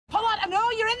know,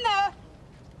 you're in there.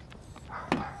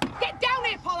 Get down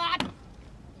here, Pollard.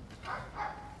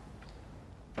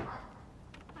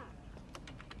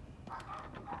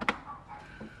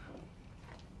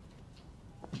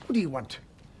 What do you want?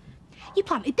 You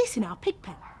planted this in our pig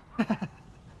pen.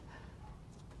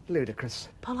 Ludicrous.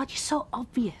 Pollard, you're so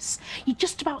obvious. You're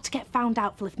just about to get found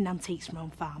out for lifting antiques from our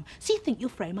own farm, so you think you'll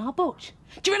frame our butch.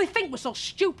 Do you really think we're so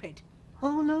stupid?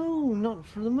 Oh, no, not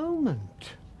for the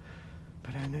moment.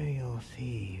 But I know you're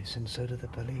thieves, and so do the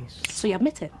police. So you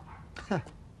admit it?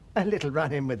 A little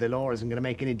run-in with the law isn't going to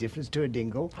make any difference to a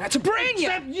dingle. That's a brain, you!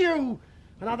 Except you!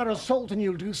 Another assault and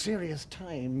you'll do serious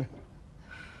time.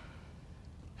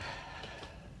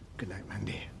 Good night,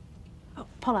 Mandy. Oh,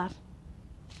 Pollard.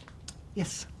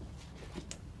 Yes?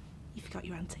 You forgot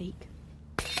your antique.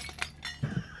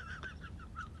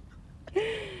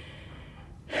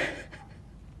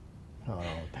 Oh,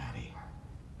 Daddy.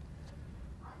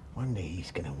 One day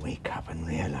he's going to wake up and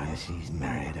realise he's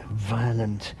married a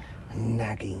violent,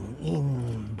 nagging,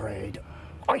 inbred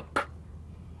oik.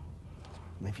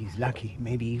 And if he's lucky,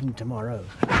 maybe even tomorrow.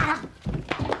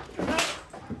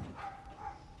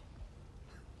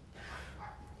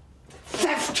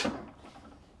 Theft!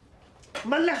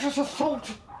 Malicious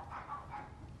assault!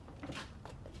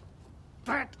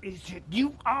 That is it.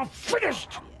 You are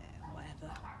finished! Yeah,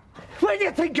 whatever. Where do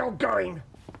you think you're going?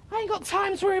 I ain't got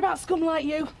time to worry about scum like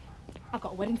you. I've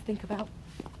got a wedding to think about.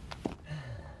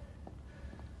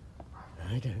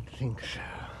 I don't think so.